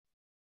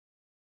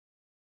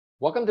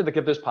Welcome to the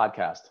Gifters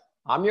Podcast.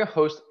 I'm your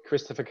host,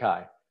 Christopher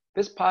Kai.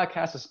 This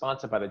podcast is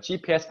sponsored by the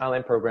GPS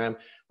Online program,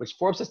 which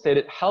Forbes has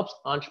stated helps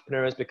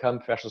entrepreneurs become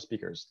professional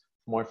speakers.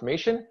 For more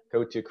information,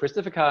 go to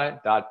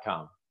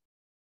christopherkai.com.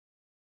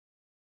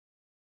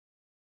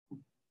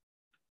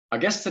 Our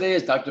guest today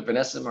is Dr.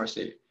 Vanessa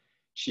Marcie.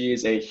 She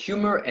is a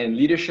humor and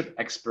leadership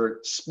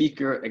expert,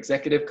 speaker,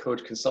 executive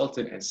coach,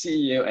 consultant, and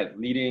CEO at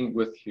Leading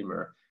with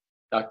Humor.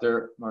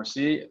 Dr.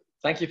 Marcie,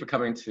 thank you for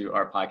coming to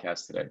our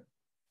podcast today.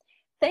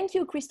 Thank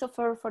you,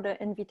 Christopher, for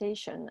the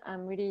invitation.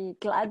 I'm really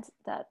glad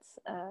that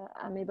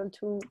I'm able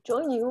to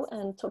join you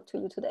and talk to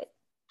you today.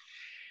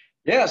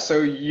 Yeah, so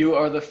you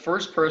are the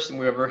first person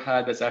we ever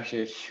had that's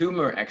actually a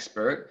humor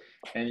expert.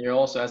 And you're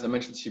also, as I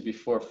mentioned to you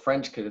before,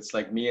 French, because it's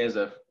like me as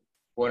a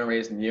born and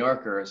raised New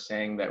Yorker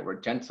saying that we're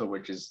gentle,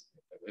 which is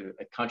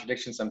a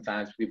contradiction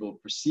sometimes. People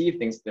perceive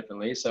things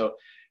differently. So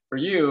for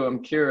you,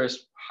 I'm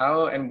curious,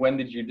 how and when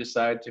did you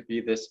decide to be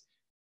this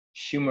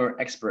humor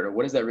expert, or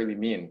what does that really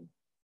mean?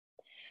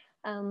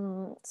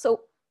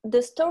 So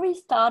the story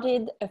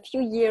started a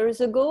few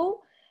years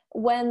ago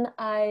when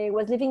I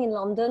was living in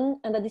London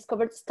and I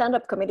discovered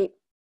stand-up comedy.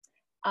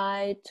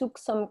 I took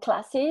some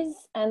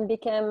classes and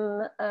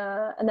became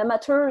an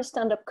amateur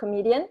stand-up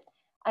comedian.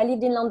 I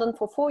lived in London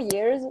for 4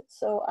 years,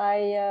 so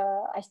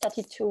I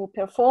started to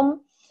perform,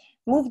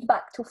 moved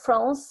back to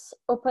France,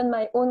 opened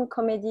my own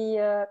comedy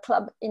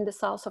club in the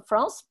south of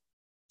France.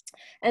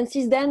 And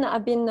since then,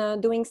 I've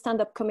been doing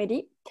stand-up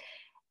comedy.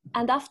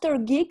 And after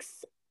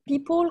gigs,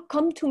 people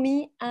come to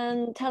me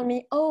and tell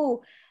me,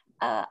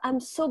 I'm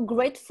so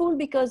grateful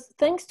because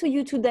thanks to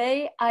you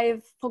today,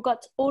 I've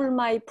forgot all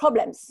my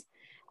problems.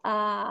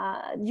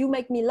 You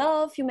make me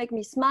laugh, you make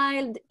me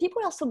smile.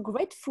 People are so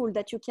grateful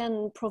that you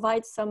can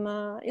provide some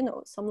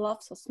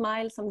love, some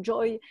smile, some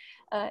joy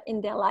in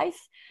their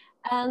life.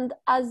 And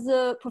as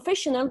a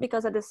professional,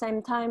 because at the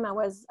same time I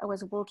was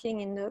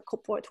working in the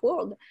corporate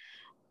world,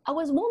 I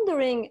was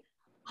wondering,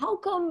 how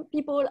come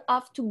people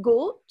have to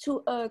go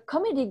to a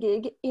comedy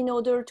gig in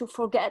order to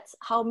forget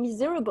how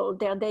miserable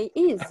their day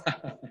is?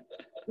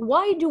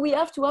 Why do we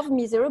have to have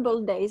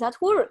miserable days at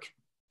work?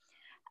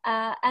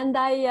 And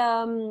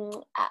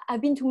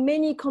I've been to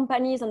many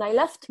companies and I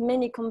left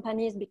many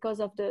companies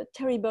because of the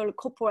terrible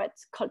corporate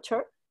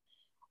culture.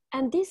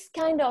 And this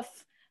kind of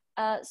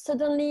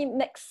suddenly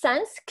makes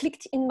sense,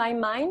 clicked in my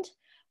mind.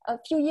 A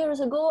few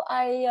years ago,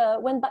 I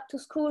went back to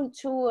school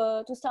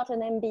to start an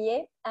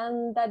MBA.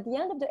 And at the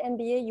end of the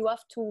MBA, you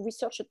have to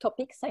research a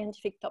topic,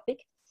 scientific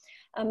topic.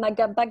 My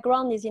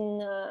background is in,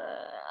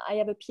 I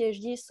have a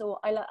PhD, so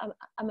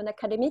I'm an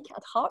academic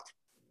at heart.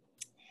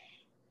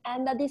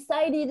 And I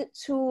decided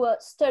to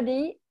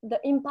study the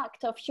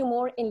impact of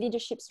humor in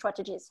leadership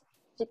strategies,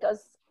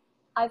 because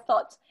I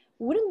thought,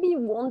 wouldn't it be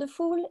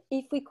wonderful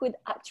if we could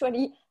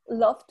actually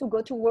love to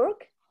go to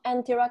work,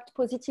 interact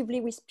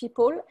positively with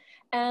people,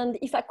 and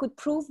if I could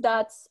prove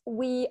that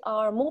we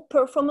are more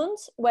performant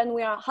when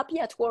we are happy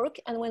at work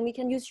and when we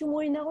can use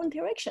humor in our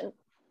interaction.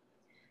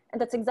 And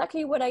that's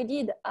exactly what I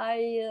did.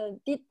 I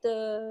did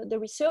the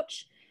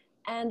research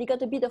and it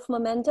got a bit of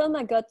momentum.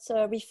 I got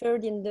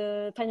referred in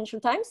the Financial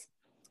Times.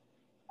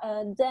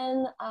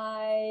 Then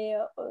I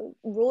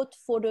wrote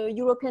for the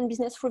European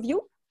Business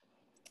Review.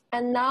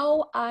 And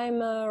now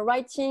I'm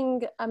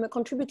I'm a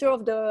contributor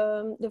of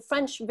the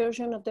French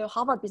version of the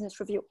Harvard Business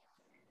Review,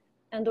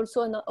 and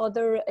also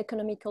another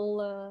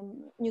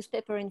economical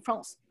newspaper in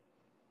France.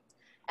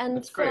 And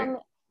that's great.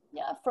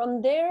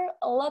 From there,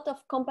 a lot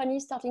of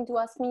companies starting to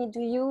ask me,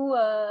 do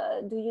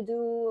you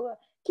do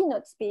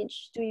keynote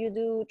speech? Do you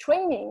do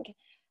training?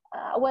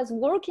 I was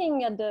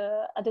working at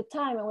the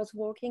time, I was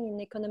working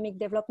in economic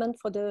development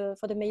for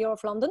the mayor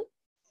of London.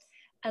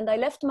 And I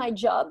left my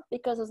job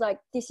because I was like,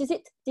 this is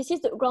it. This is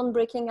the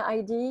groundbreaking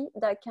idea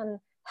that can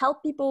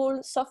help people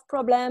solve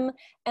problems,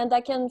 and I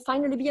can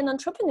finally be an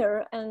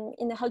entrepreneur and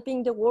in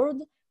helping the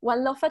world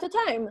one laugh at a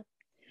time.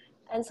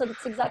 And so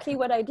that's exactly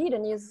what I did.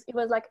 And it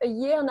was like a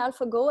year and a half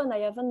ago, and I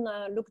haven't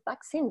looked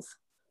back since.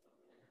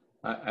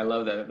 I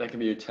love that. That could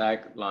be your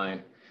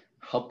tagline,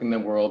 helping the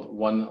world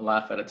one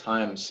laugh at a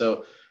time.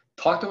 So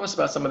talk to us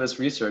about some of this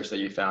research that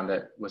you found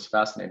that was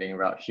fascinating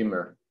about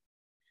humor.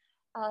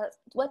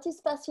 What is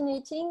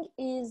fascinating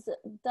is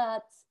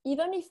that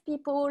even if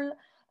people,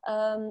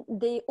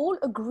 they all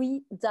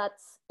agree that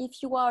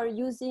if you are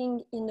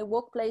using in the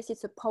workplace,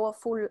 it's a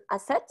powerful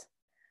asset.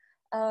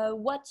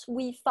 What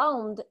we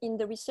found in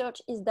the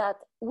research is that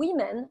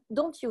women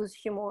don't use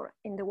humor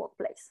in the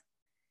workplace,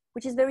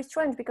 which is very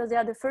strange because they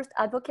are the first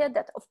advocate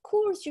that of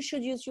course you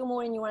should use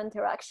humor in your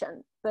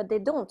interaction, but they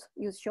don't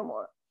use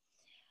humor.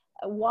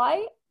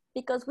 Why?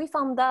 Because we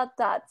found that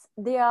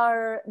they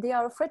are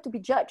afraid to be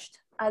judged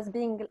as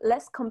being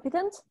less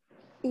competent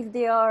if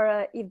they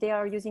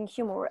are using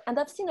humor. And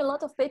I've seen a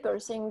lot of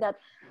papers saying that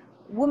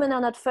women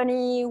are not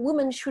funny,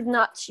 women should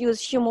not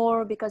use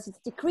humor because it's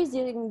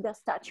decreasing their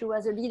stature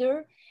as a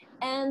leader.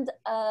 And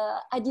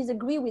I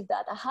disagree with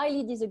that. I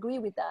highly disagree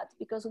with that,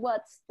 because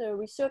what the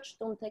research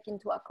don't take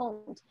into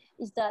account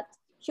is that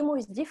humor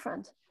is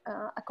different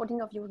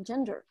according of your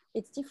gender.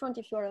 It's different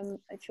if you're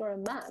a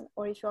man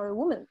or if you're a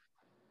woman.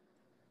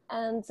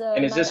 And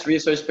is my this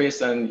research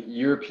based on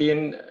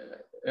European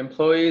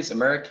employees,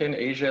 American,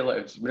 Asia,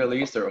 like Middle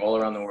East, or all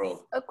around the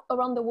world?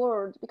 around the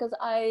world, because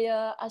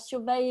I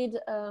surveyed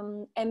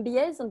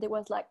MBAs, and there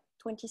was like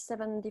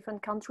 27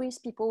 different countries,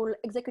 people,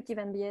 executive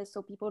MBAs,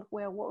 so people who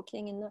are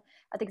working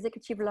at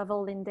executive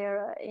level in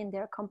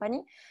their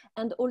company.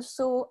 And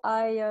also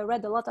I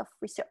read a lot of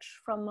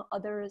research from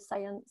other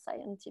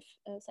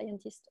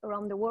scientists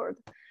around the world.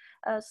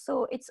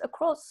 So it's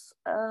across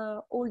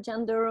all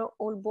gender,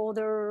 all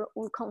border,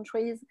 all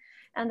countries,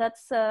 and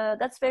that's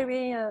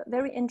very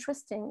very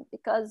interesting,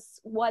 because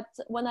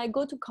when I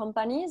go to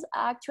companies,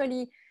 I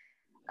actually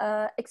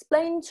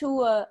explain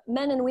to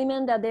men and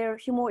women that their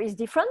humor is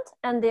different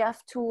and they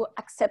have to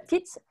accept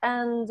it,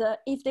 and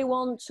if they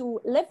want to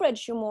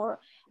leverage humor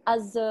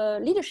as a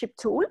leadership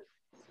tool,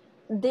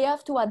 they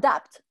have to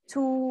adapt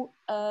to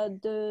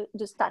the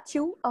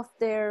stature of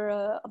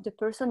the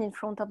person in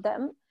front of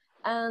them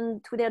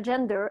and to their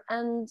gender,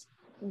 and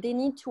they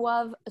need to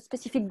have a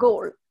specific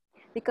goal,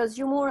 because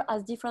humor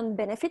has different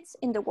benefits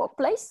in the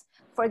workplace.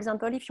 For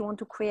example, if you want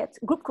to create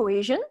group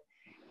cohesion,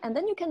 and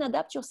then you can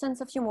adapt your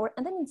sense of humor,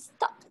 and then it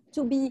stopped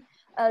to be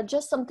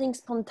just something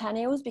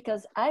spontaneous,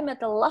 because I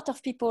met a lot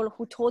of people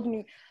who told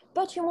me,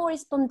 but humor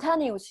is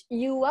spontaneous.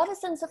 You have a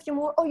sense of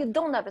humor or you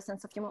don't have a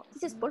sense of humor.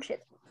 This is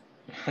bullshit.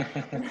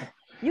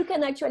 You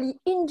can actually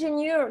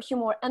engineer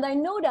humor. And I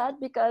know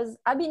that because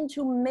I've been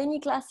to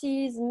many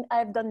classes,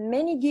 I've done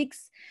many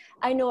gigs,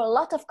 I know a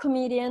lot of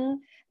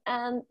comedians,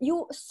 and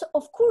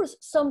of course,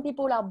 some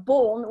people are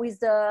born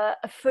with a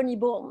funny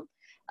bone.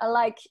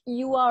 Like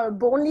you are a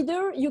born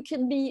leader, you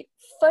can be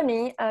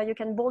funny, you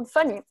can born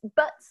funny.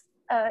 But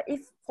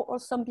if for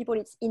some people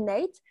it's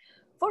innate,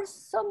 for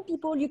some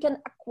people you can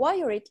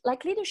acquire it,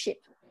 like leadership.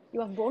 You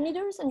have born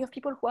leaders and you have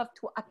people who have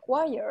to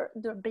acquire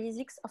the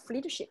basics of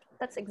leadership.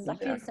 That's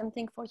exactly the same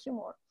thing for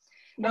humor.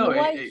 No,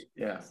 it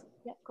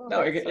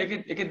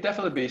could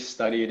definitely be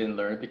studied and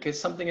learned, because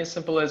something as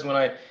simple as when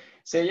I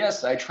say,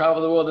 yes, I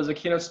travel the world as a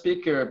keynote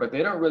speaker, but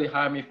they don't really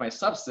hire me for my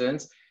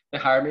substance. They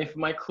hire me for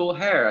my cool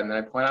hair, and then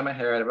I point out my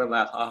hair and everyone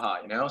laughs,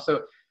 haha, you know?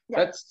 So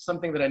that's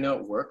something that I know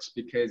it works,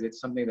 because it's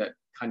something that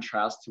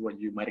contrasts to what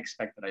you might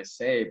expect that I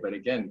say. But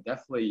again,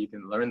 definitely you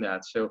can learn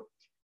that. So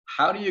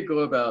how do you go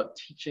about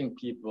teaching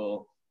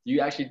people? Do you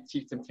actually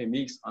teach them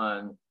techniques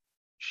on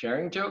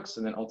sharing jokes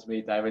and then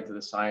ultimately dive into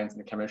the science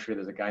and the chemistry?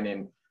 There's a guy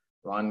named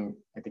Ron,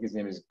 I think his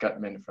name is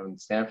Gutman from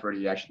Stanford.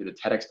 He actually did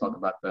a TEDx talk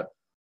about the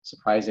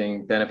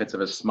surprising benefits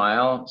of a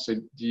smile. So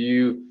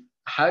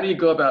how do you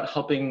go about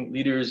helping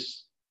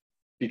leaders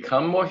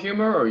become more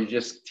humor, or you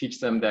just teach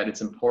them that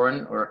it's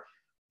important, or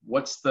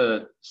what's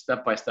the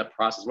step-by-step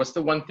process? What's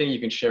the one thing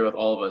you can share with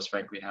all of us,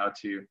 frankly, how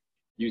to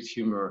use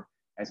humor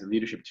as a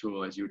leadership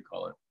tool, as you would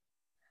call it?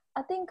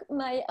 I think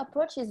my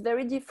approach is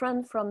very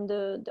different from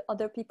the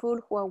other people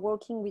who are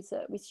working with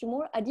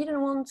humor. I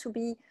didn't want to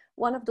be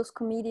one of those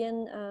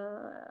comedians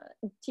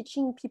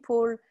teaching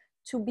people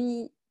to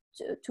be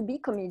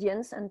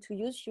comedians and to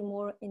use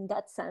humor in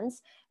that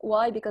sense.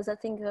 Why? Because I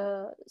think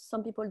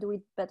some people do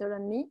it better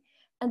than me.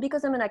 And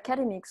because I'm an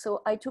academic,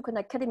 so I took an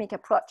academic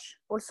approach.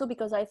 Also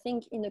because I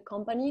think in a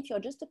company, if you're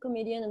just a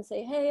comedian and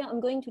say, hey,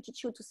 I'm going to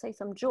teach you to say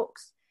some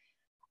jokes,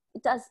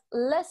 it has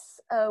less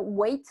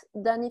weight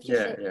than if you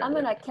say, I'm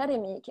an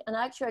academic, and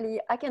actually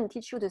I can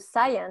teach you the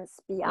science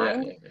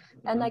behind,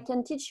 and I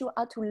can teach you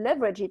how to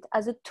leverage it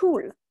as a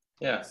tool.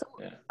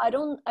 I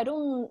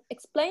don't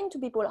explain to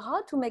people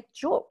how to make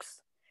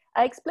jokes.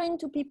 I explain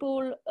to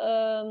people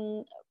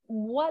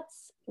what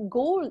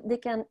goal they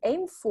can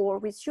aim for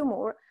with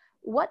humor,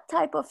 what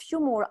type of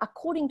humor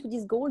according to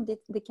this goal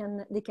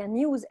they can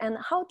use, and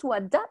how to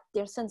adapt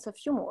their sense of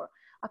humor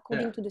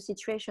according to the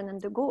situation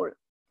and the goal.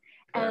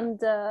 And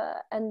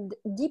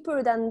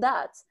deeper than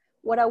that,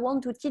 what I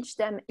want to teach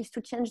them is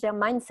to change their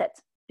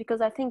mindset,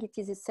 because I think it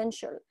is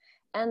essential.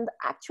 And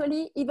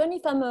actually, even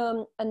if I'm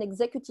an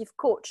executive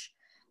coach,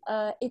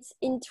 it's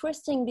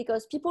interesting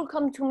because people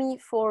come to me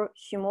for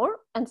humor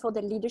and for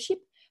their leadership,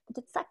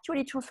 but it's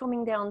actually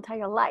transforming their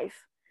entire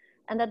life.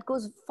 And that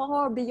goes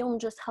far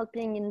beyond just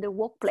helping in the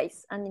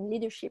workplace and in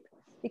leadership.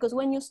 Because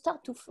when you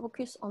start to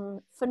focus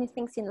on funny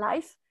things in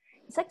life,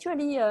 it's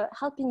actually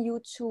helping you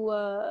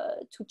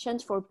to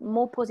change for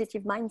more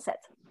positive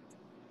mindset.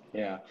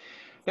 Yeah.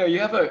 No, you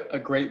have a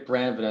great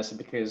brand, Vanessa,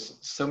 because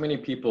so many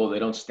people, they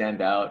don't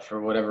stand out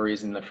for whatever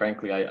reason. That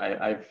frankly,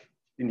 I've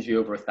interviewed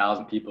over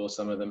 1,000 people,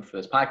 some of them for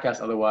this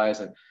podcast, otherwise,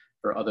 and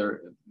for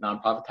other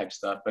nonprofit type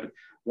stuff. But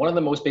one of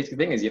the most basic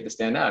things is you have to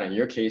stand out. In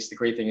your case, the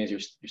great thing is you're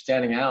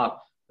standing out,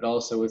 but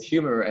also with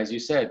humor, as you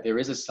said, there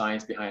is a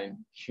science behind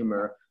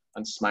humor,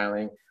 on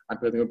smiling, on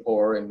building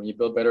rapport. And when you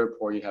build better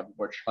rapport, you have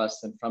more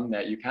trust. And from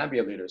that, you can be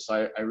a leader.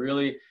 So I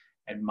really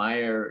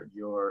admire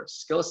your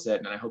skill set.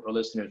 And I hope our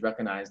listeners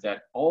recognize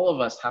that all of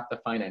us have to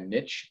find a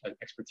niche, an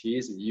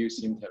expertise, and you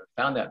seem to have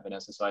found that,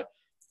 Vanessa. So I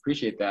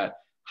appreciate that.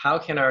 How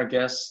can our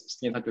guests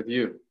stay in touch with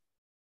you?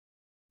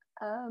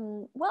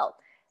 Well,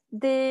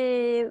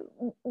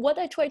 what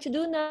I try to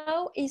do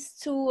now is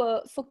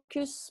to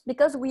focus,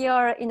 because we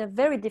are in a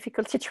very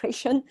difficult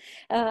situation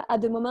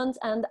at the moment,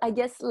 and I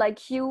guess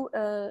like you,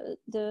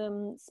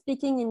 the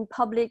speaking in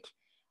public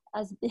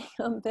has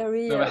become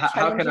very No, but how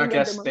can our challenging at the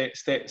guests moment.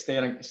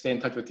 stay in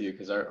touch with you?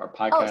 Because our Oh,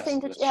 stay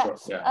in podcast touch. is Yeah.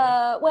 short.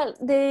 Yeah. Well,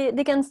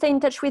 they can stay in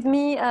touch with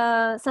me,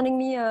 sending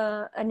me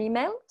an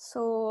email.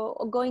 So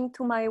going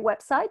to my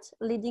website,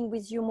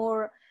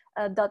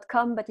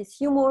 leadingwithhumor.com, but it's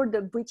humor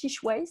the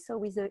British way, so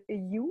with a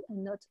U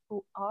and not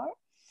OR.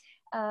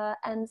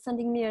 And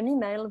sending me an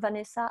email,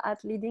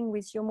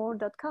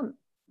 vanessa@leadingwithhumor.com.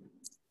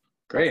 That's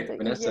Great, the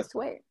Vanessa. easiest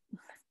way.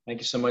 Thank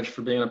you so much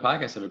for being on the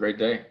podcast. Have a great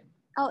day.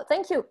 Oh,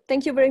 thank you.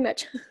 Thank you very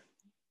much.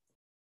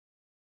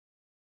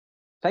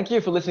 Thank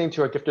you for listening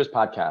to our Gifters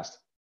podcast.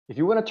 If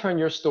you want to turn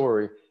your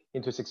story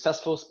into a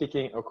successful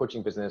speaking or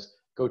coaching business,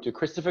 go to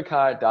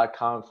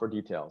christopherkai.com for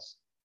details.